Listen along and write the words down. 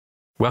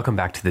Welcome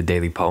back to the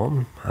Daily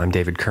Poem. I'm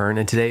David Kern,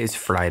 and today is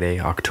Friday,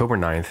 October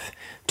 9th,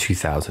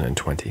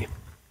 2020.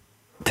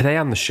 Today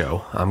on the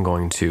show, I'm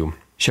going to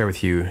share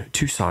with you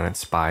two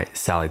sonnets by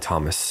Sally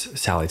Thomas.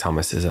 Sally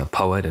Thomas is a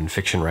poet and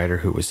fiction writer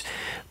who was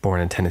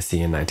born in Tennessee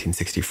in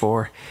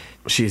 1964.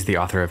 She is the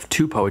author of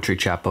two poetry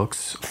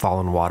chapbooks,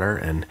 Fallen Water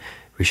and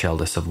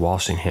Richeldes of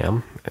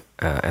Walsingham,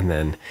 and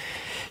then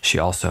she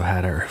also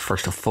had her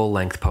first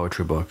full-length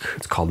poetry book.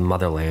 It's called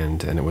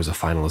Motherland, and it was a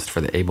finalist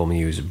for the Able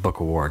Muse Book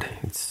Award.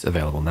 It's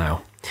available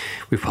now.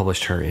 We've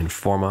published her in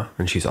Forma,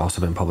 and she's also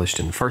been published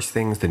in First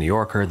Things, The New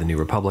Yorker, The New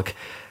Republic,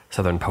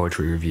 Southern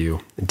Poetry Review,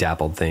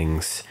 Dabbled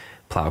Things,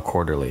 Plough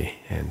Quarterly,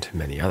 and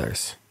many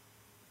others.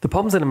 The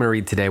poems that I'm going to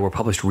read today were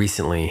published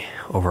recently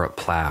over at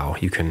Plough.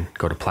 You can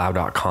go to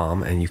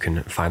plough.com, and you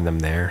can find them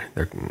there.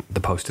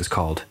 The post is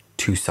called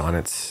Two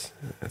Sonnets.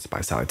 It's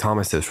by Sally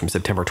Thomas. It's from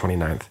September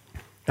 29th.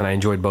 And I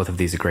enjoyed both of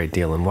these a great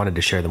deal and wanted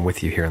to share them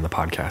with you here on the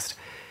podcast.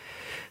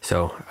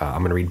 So I'm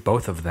going to read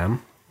both of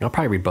them. I'll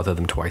probably read both of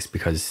them twice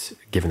because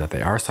given that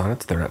they are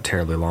sonnets, they're not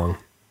terribly long.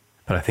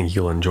 But I think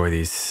you'll enjoy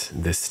these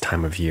this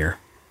time of year.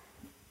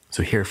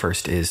 So here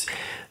first is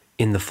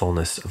In the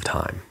Fullness of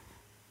Time.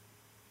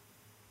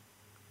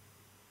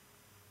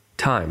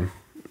 Time,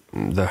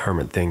 the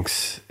hermit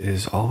thinks,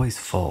 is always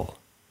full.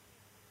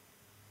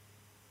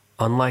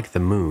 Unlike the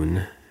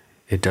moon,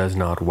 it does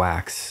not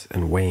wax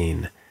and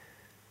wane,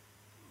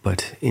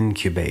 but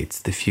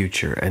incubates the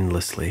future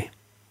endlessly.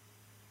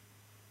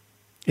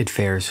 It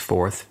fares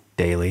forth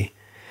daily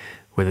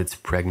with its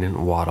pregnant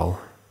waddle,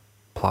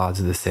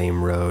 plods the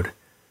same road,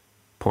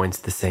 points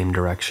the same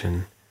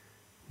direction,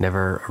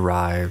 never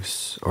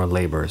arrives or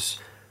labors,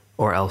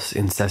 or else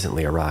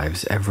incessantly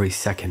arrives. Every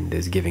second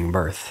is giving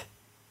birth.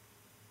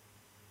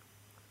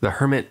 The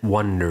hermit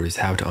wonders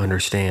how to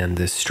understand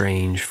this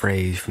strange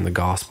phrase from the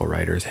gospel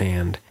writer's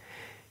hand.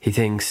 He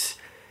thinks,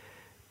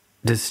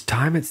 does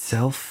time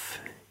itself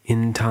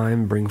in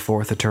time bring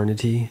forth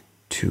eternity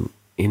to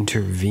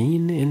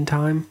intervene in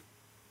time?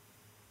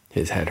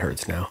 His head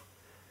hurts now.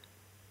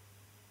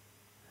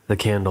 The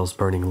candle's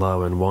burning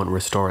low and won't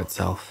restore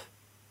itself.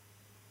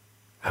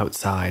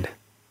 Outside,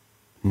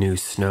 new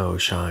snow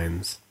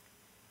shines.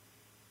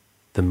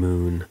 The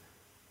moon,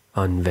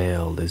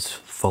 unveiled, is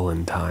full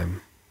in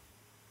time.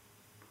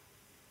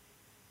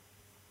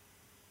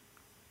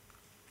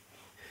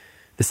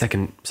 The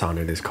second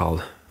sonnet is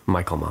called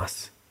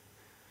Michaelmas.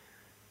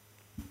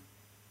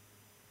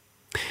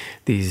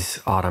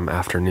 These autumn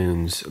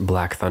afternoons,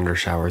 black thunder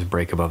showers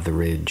break above the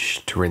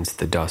ridge to rinse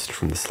the dust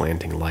from the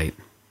slanting light.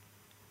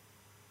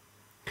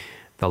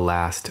 The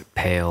last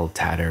pale,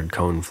 tattered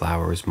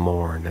coneflowers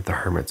mourn at the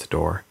hermit's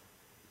door.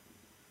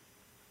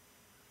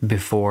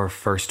 Before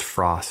first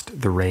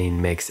frost, the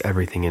rain makes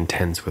everything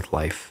intense with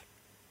life.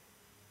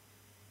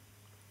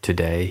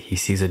 Today, he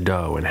sees a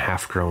doe and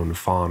half-grown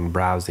fawn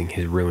browsing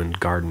his ruined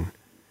garden.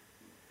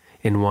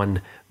 In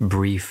one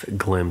brief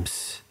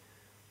glimpse,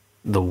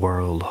 the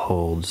world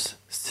holds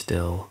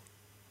still.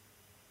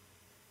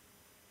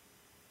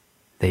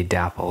 They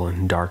dapple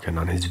and darken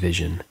on his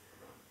vision,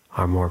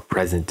 are more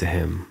present to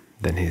him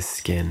than his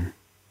skin.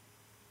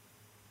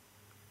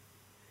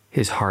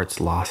 His heart's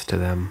lost to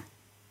them.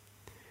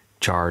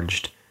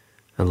 Charged,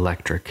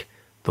 electric,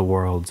 the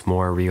world's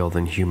more real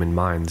than human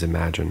minds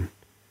imagine.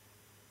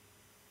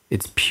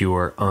 Its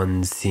pure,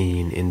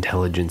 unseen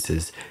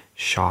intelligences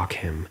shock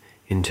him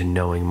into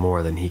knowing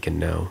more than he can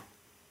know.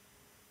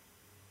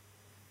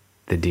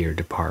 The deer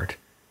depart.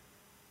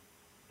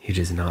 He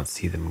does not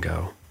see them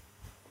go.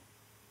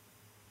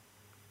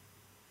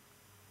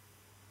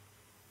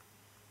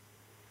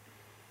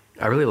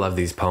 I really love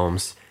these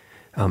poems,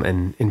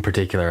 and in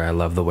particular, I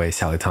love the way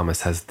Sally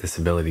Thomas has this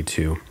ability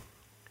to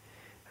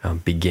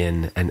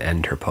begin and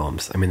end her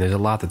poems. I mean, there's a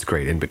lot that's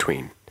great in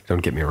between,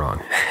 don't get me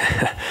wrong.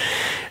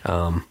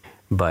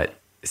 But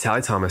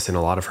Sally Thomas, in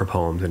a lot of her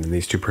poems, and in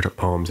these two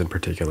poems in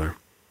particular,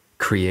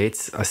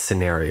 creates a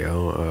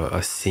scenario,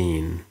 a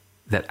scene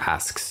that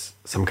asks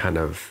some kind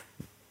of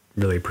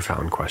really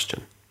profound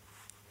question.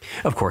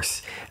 Of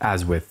course,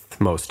 as with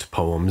most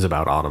poems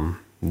about autumn,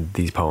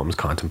 these poems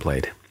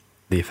contemplate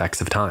the effects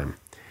of time,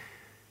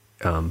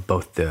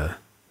 both the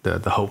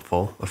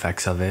hopeful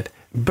effects of it,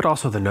 but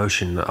also the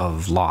notion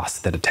of loss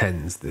that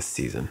attends this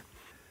season.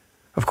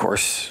 Of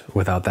course,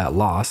 without that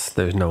loss,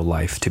 there's no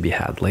life to be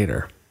had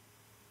later.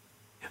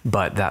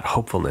 But that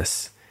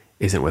hopefulness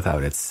isn't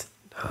without its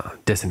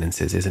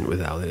dissonances, isn't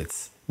without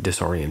its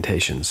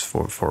disorientations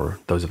for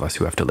those of us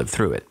who have to live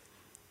through it.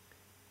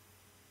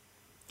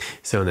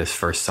 So in this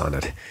first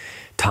sonnet,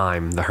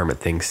 time, the hermit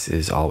thinks,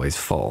 is always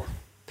full.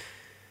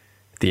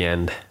 At the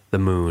end, the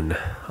moon,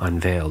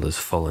 unveiled, is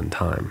full in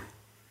time.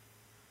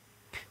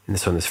 And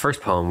so in this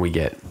first poem, we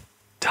get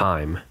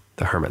time,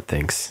 the hermit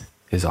thinks,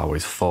 is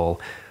always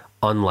full.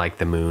 Unlike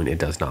the moon, it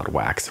does not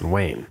wax and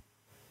wane,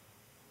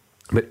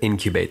 but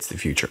incubates the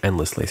future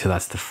endlessly. So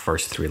that's the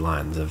first three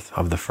lines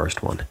of the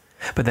first one.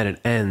 But then it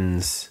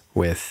ends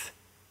with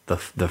the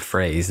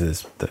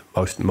phrase,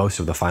 most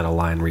of the final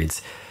line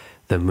reads,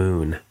 the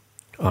moon,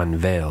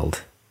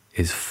 unveiled,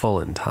 is full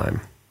in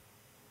time.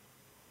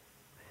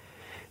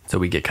 So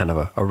we get kind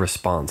of a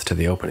response to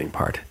the opening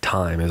part.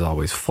 Time is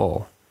always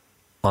full.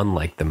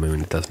 Unlike the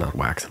moon, it does not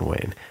wax and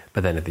wane.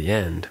 But then at the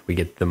end, we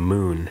get the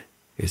moon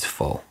is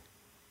full.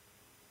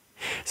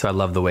 So I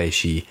love the way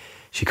she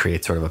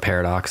creates sort of a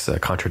paradox, a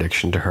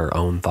contradiction to her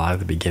own thought at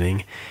the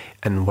beginning.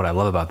 And what I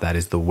love about that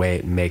is the way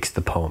it makes the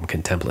poem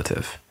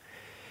contemplative.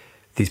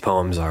 These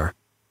poems are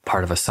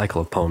part of a cycle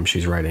of poems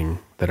she's writing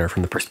that are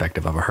from the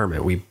perspective of a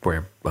hermit. We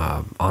were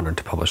honored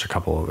to publish a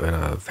couple in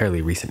a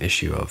fairly recent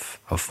issue of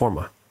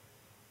Forma.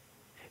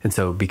 And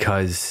so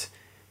because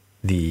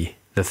the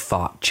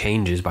thought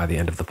changes by the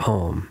end of the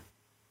poem,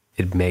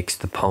 it makes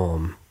the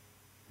poem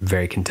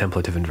very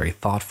contemplative and very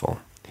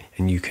thoughtful.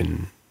 And you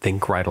can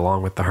think right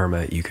along with the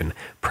hermit, you can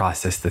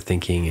process the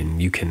thinking,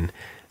 and you can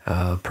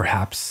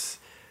perhaps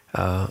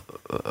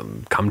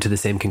come to the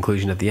same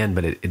conclusion at the end,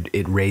 but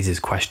it raises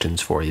questions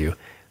for you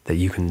that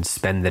you can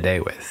spend the day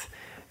with.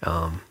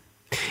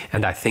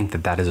 And I think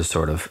that is a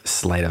sort of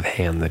sleight of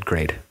hand that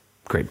great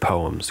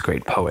poems,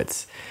 great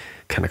poets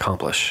can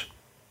accomplish.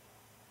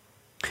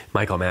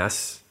 Michael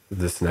Mass,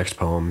 this next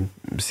poem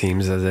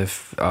seems as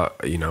if, a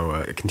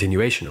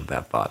continuation of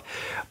that thought,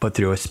 but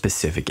through a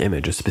specific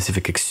image, a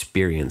specific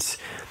experience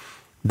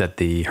that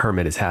the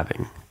hermit is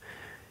having.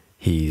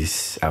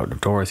 He's out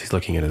of doors, he's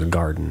looking at his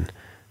garden.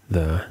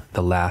 The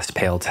last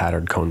pale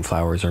tattered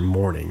coneflowers are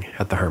mourning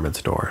at the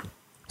hermit's door.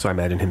 So I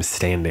imagine him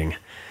standing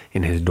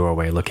in his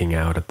doorway looking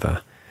out at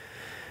the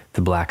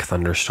black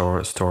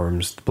thunderstorms,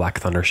 the black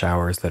thunder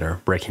showers that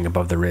are breaking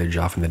above the ridge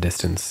off in the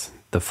distance.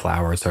 The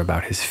flowers are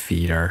about his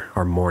feet are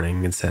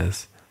mourning, it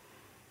says.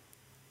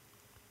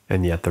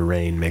 And yet the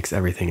rain makes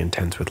everything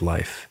intense with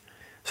life.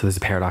 So there's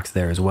a paradox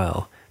there as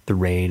well. The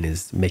rain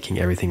is making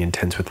everything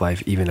intense with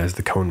life even as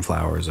the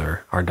coneflowers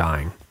are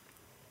dying.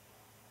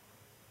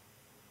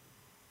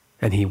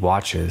 And he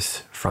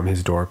watches from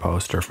his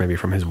doorpost, or maybe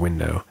from his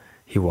window,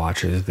 he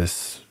watches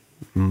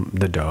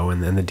the doe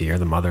and then the deer,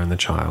 the mother and the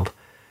child.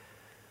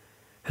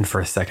 And for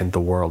a second,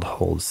 the world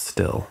holds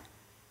still.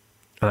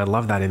 And I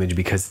love that image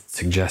because it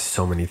suggests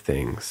so many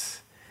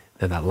things.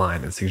 That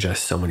line, it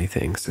suggests so many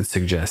things. It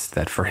suggests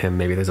that for him,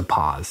 maybe there's a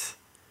pause.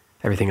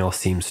 Everything else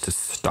seems to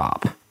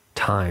stop.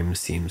 Time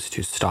seems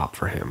to stop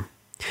for him.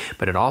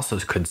 But it also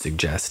could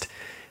suggest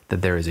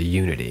that there is a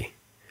unity.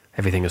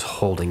 Everything is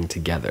holding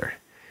together.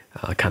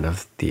 Kind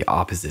of the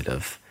opposite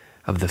of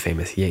the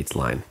famous Yeats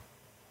line.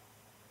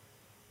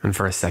 And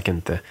for a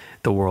second,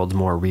 the world's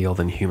more real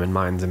than human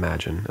minds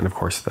imagine. And of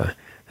course,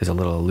 there's a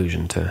little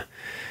allusion to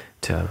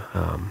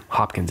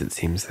Hopkins, it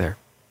seems, there.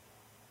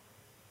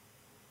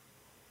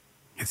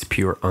 Its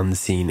pure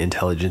unseen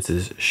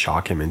intelligences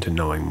shock him into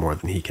knowing more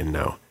than he can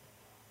know.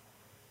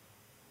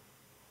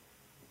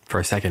 For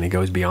a second, it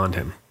goes beyond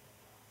him.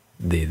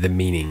 The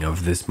meaning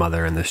of this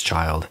mother and this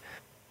child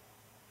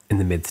in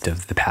the midst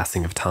of the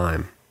passing of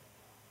time.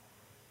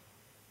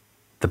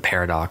 The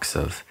paradox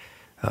of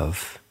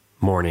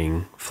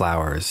morning,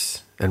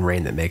 flowers, and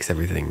rain that makes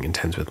everything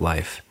intense with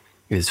life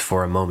is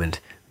for a moment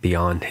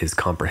beyond his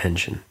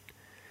comprehension.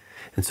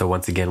 And so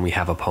once again, we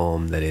have a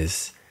poem that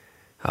is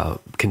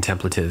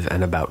contemplative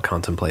and about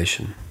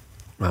contemplation.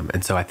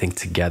 And so I think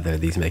together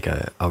these make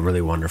a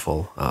really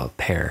wonderful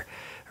pair.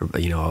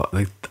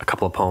 A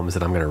couple of poems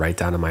that I'm going to write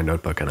down in my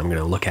notebook and I'm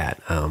going to look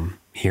at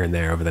here and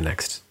there over the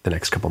next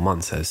couple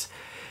months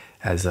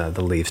as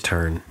the leaves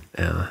turn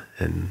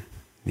and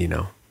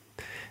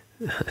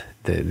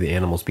the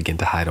animals begin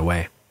to hide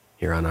away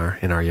here in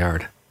our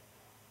yard.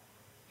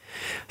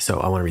 So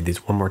I want to read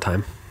these one more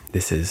time.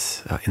 This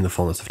is In the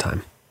Fullness of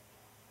Time.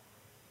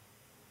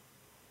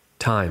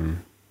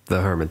 Time,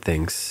 the hermit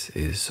thinks,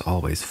 is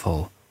always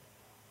full.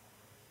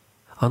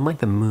 Unlike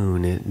the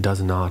moon, it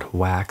does not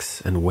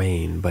wax and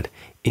wane, but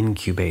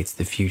incubates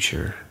the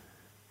future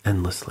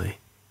endlessly.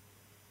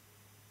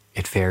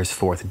 It fares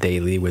forth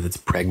daily with its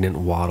pregnant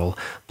waddle,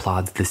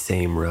 plods the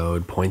same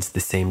road, points the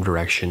same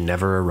direction,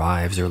 never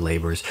arrives or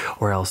labors,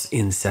 or else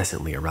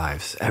incessantly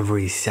arrives.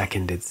 Every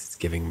second it's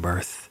giving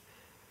birth.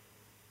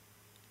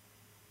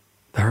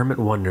 The hermit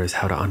wonders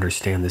how to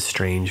understand this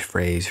strange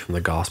phrase from the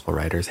gospel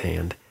writer's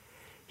hand.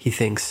 He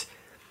thinks,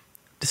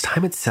 does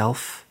time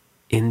itself,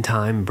 in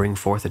time, bring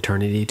forth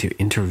eternity to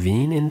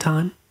intervene in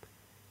time?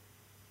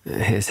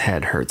 His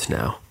head hurts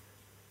now.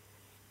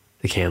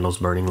 The candle's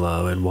burning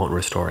low and won't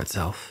restore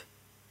itself.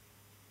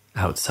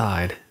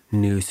 Outside,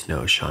 new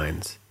snow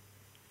shines.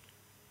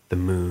 The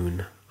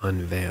moon,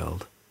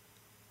 unveiled,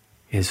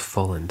 is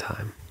full in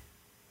time.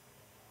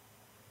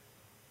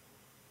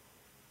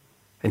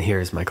 And here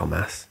is Michael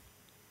Mass.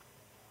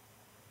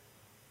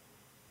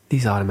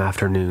 These autumn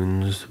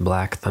afternoons,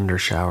 black thunder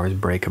showers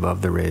break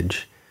above the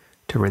ridge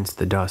to rinse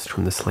the dust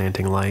from the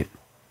slanting light.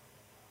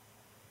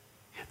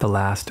 The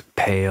last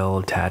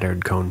pale, tattered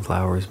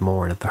coneflowers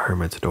mourn at the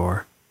hermit's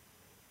door.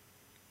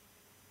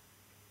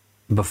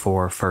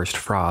 Before first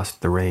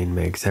frost, the rain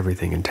makes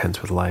everything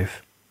intense with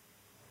life.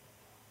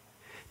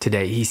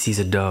 Today he sees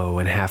a doe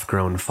and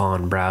half-grown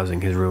fawn browsing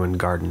his ruined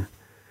garden.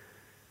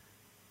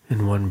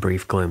 In one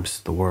brief glimpse,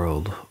 the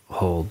world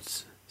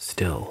holds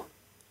still.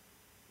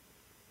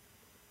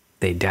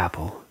 They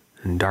dapple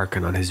and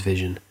darken on his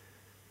vision,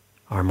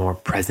 are more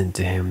present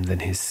to him than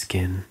his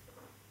skin.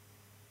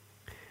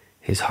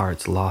 His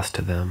heart's lost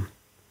to them,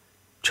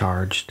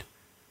 charged,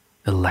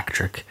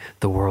 electric,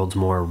 the world's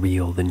more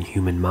real than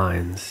human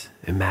minds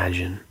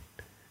imagine.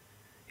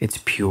 Its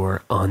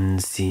pure,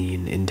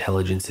 unseen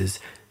intelligences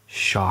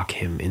shock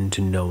him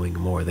into knowing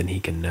more than he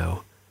can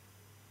know.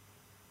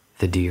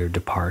 The deer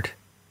depart.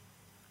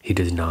 He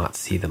does not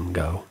see them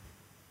go.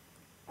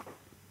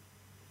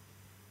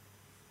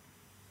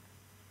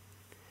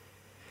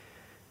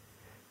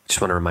 Just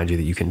want to remind you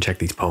that you can check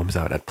these poems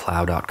out at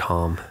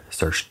plow.com.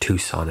 Search 2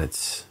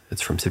 Sonnets.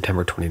 It's from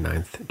September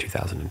 29th,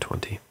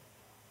 2020.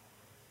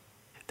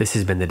 This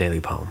has been The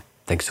Daily Poem.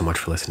 Thanks so much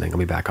for listening. I'll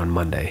be back on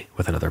Monday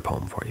with another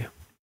poem for you.